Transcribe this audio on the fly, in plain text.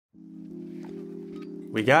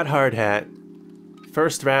We got hard hat.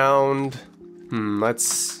 First round.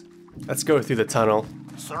 Let's go through the tunnel.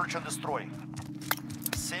 Search and destroy.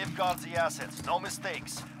 Safeguard the assets. No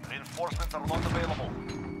mistakes. Reinforcements are not available.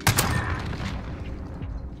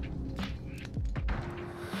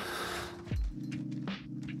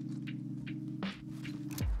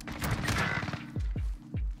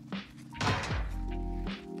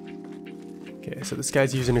 Okay, so this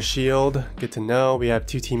guy's using a shield. Good to know. We have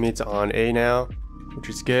 2 teammates on A now, which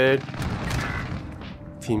is good.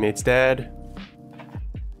 Teammate's dead.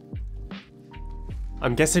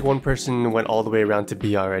 I'm guessing one person went all the way around to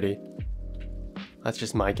B already. That's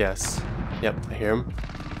just my guess. Yep, I hear him.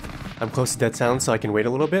 I'm close to dead sound, so I can wait a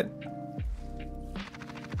little bit.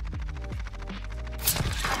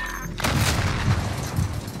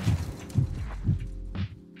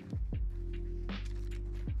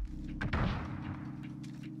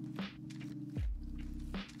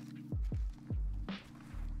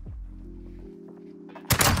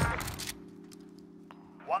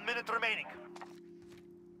 One minute remaining.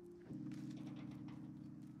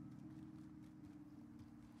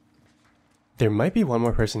 There might be one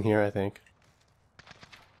more person here, I think.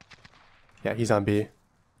 Yeah, he's on B.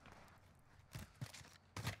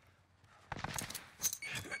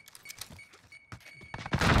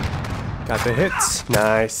 Got the hits.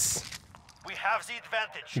 Nice. We have the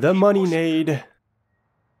advantage. The money nade.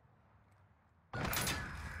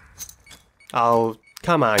 Oh,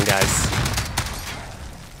 come on, guys.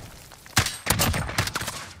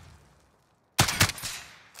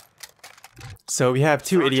 So we have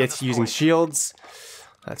 2 idiots using shields.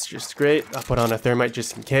 That's just great. I'll put on a thermite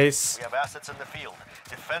just in case. We have assets in the field.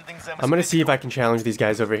 Defending them I'm gonna see if I can challenge these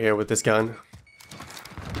guys over here with this gun.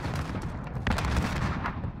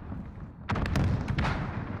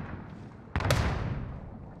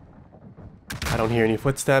 I don't hear any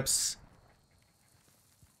footsteps.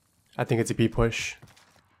 I think it's a B push.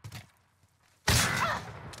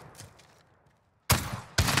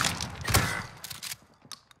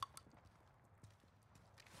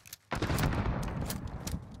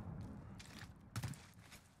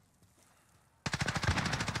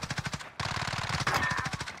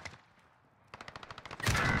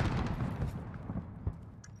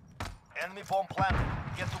 Enemy bomb planted.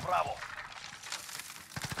 Get to Bravo.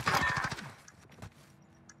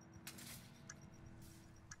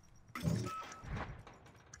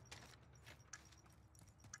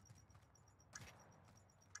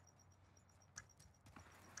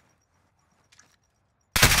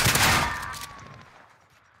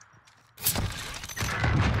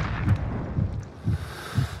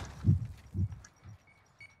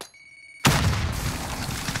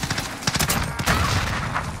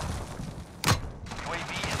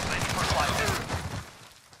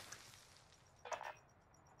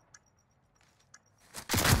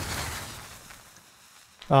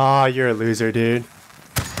 Aw, you're a loser, dude.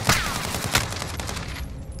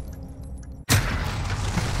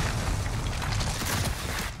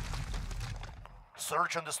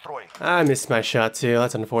 Search and destroy. I missed my shot too,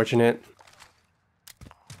 that's unfortunate.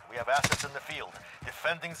 We have assets in the field.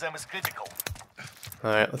 Defending them is critical.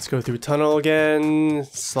 Alright, let's go through tunnel again.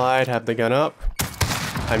 Slide, have the gun up.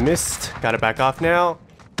 I missed. Gotta back off now.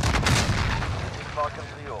 Falcon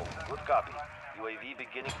 3-0. Good copy. UAV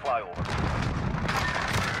beginning flyover.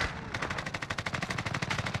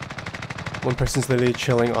 One person's literally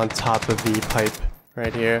chilling on top of the pipe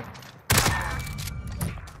right here.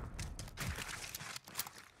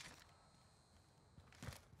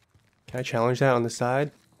 Can I challenge that on the side?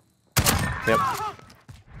 Yep.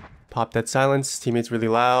 Pop that silence. Teammate's really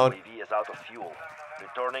loud. UAV is out of fuel.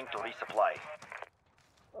 Returning to resupply.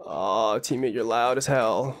 Oh, teammate, you're loud as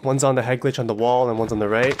hell. One's on the head glitch on the wall and one's on the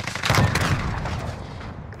right.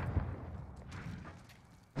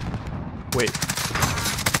 Wait.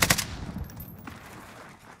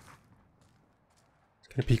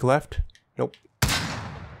 Gonna peek left? Nope.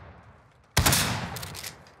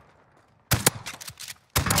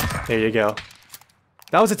 There you go.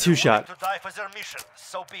 That was a 2-shot. To die for their mission,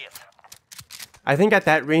 so be it. I think at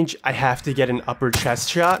that range, I have to get an upper chest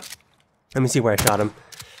shot. Let me see where I shot him.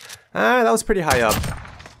 Ah, that was pretty high up.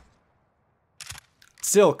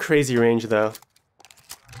 Still crazy range though.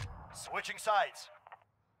 Switching sides.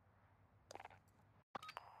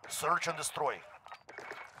 Search and destroy.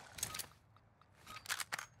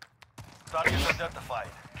 Target identified.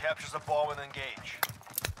 Capture the bomb and engage.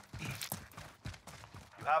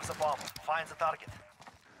 You have the bomb. Find the target.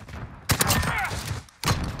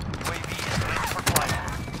 UAV is ready for flight.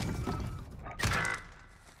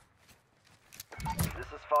 This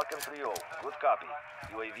is Falcon 3-0. Good copy.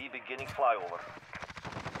 UAV beginning flyover.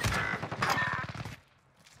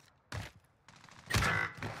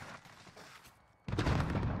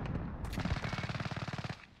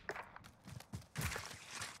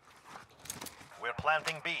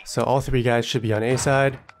 Planting B. So all 3 guys should be on A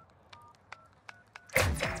side.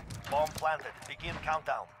 Bomb planted. Begin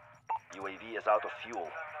countdown. UAV is out of fuel.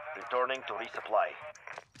 Returning to resupply.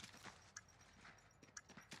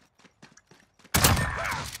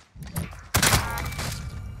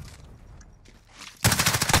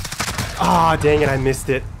 Ah, dang it, I missed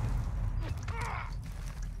it.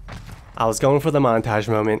 I was going for the montage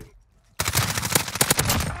moment.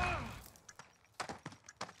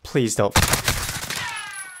 Please don't.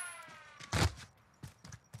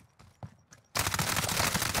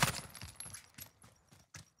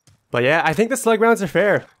 But yeah, I think the slug rounds are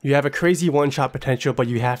fair. You have a crazy one-shot potential, but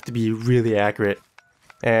you have to be really accurate.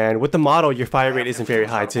 And with the model, your fire rate isn't very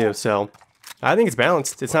high too, so I think it's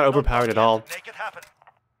balanced. It's not overpowered at all. Make it happen.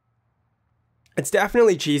 It's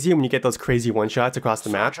definitely cheesy when you get those crazy one-shots across the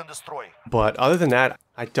map, Search and destroy. but other than that,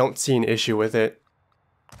 I don't see an issue with it.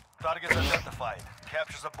 Target identified.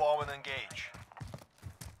 Capture the bomb and engage.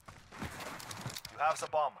 You have the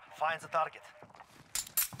bomb. Find the target.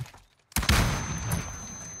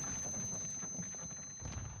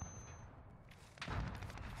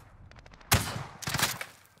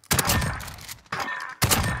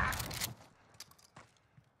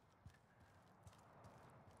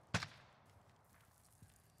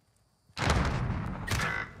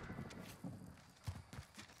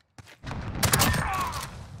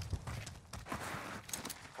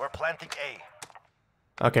 We're planting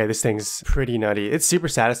A. Okay, this thing's pretty nutty. It's super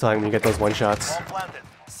satisfying when you get those one-shots. Bomb planted.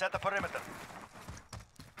 Set the perimeter.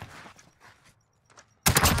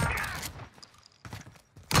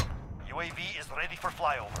 UAV is ready for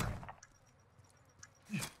flyover.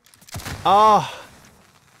 Ah,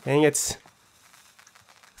 dang it.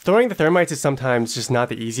 Throwing the thermites is sometimes just not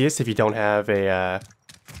the easiest if you don't have a,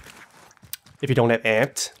 if you don't have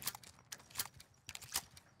amped.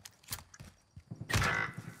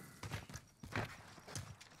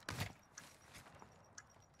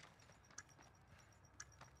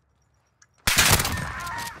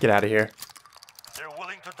 Get out of here. They're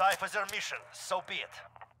willing to die for their mission, so be it.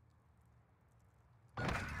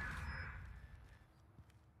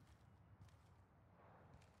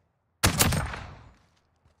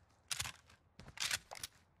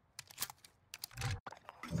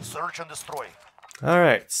 Search and destroy.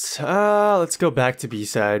 Alright, let's go back to B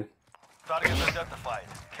side. Target identified.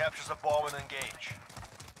 Capture the bomb and engage.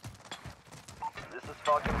 This is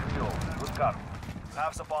Falcon 0. Good copy.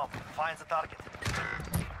 Have the bomb. Find the target.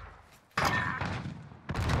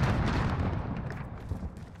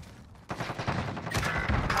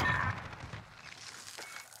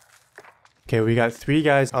 Okay, we got 3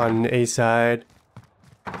 guys on A side.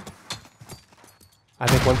 I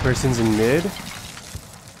think 1 person's in mid.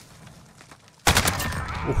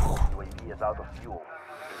 UAV is out of fuel.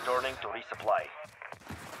 Returning to resupply.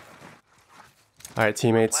 Alright,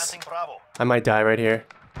 teammates. Planting Bravo. I might die right here.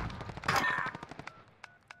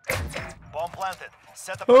 Bomb planted.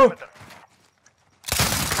 Set the Oh. perimeter.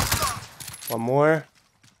 1 more.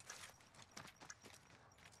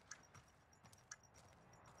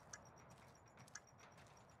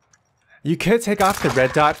 You could take off the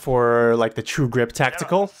red dot for like the true grip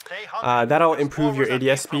tactical. Stay hungry. That'll There's improve your more where that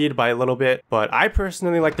ADS came from. speed by a little bit, but I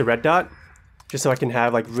personally like the red dot just so I can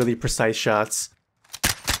have like really precise shots.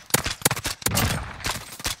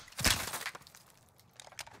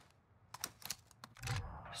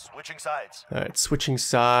 Switching sides. Alright, switching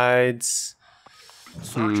sides.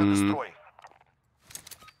 Search and destroy.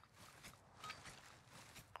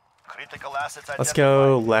 Critical assets Let's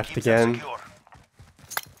go identified. left Keep them again. secure.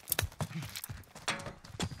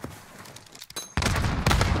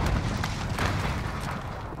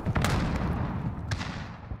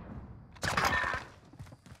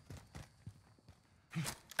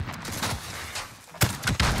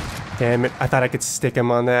 Damn it, I thought I could stick him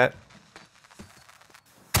on that.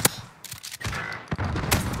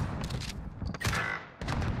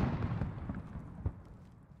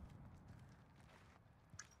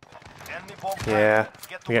 Enemy bomb Yeah, planted.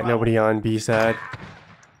 Get to we got Bravo. nobody on B side.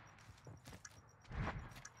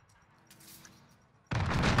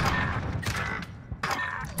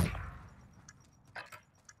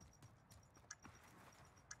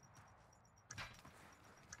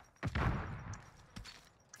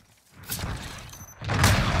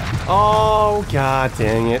 Oh, god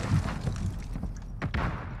dang it.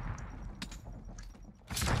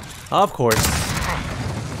 Of course.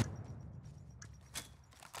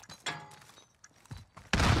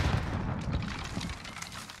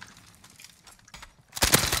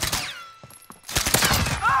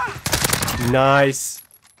 Nice.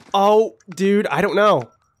 Oh, dude, I don't know.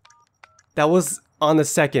 That was on the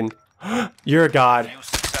second. You're a god. Use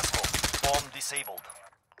successful. Bomb disabled.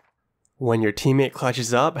 When your teammate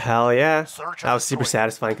clutches up, hell yeah. Search That and was super destroy.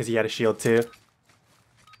 satisfying because he had a shield too.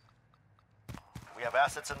 We have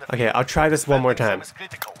assets in the Okay, field. I'll try this one more Defending time. them is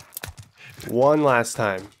critical. One last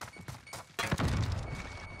time.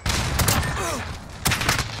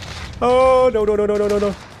 Oh, no, no, no, no, no, no,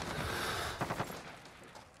 no.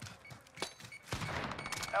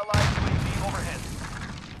 Allied UAV overhead.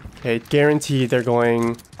 Okay, guaranteed they're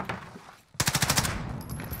going...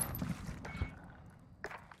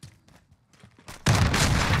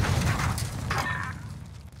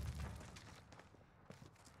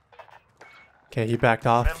 Okay, he backed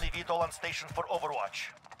off. Friendly VTOL on station for Overwatch.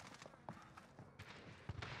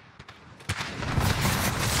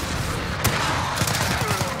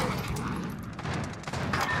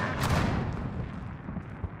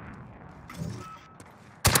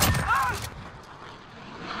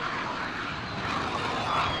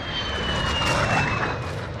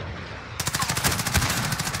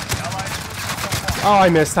 Oh, I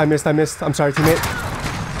missed. I'm sorry, teammate.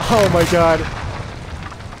 Oh my god.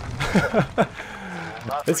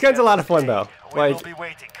 This gun's a lot of fun though. We will Like, be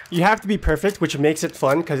waiting. you have to be perfect, which makes it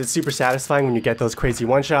fun because it's super satisfying when you get those crazy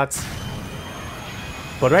one-shots.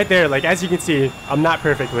 But right there, like, as you can see, I'm not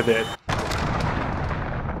perfect with it.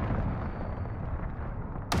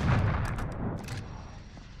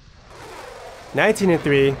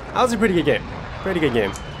 (19-3). That was a pretty good game. Pretty good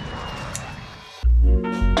game.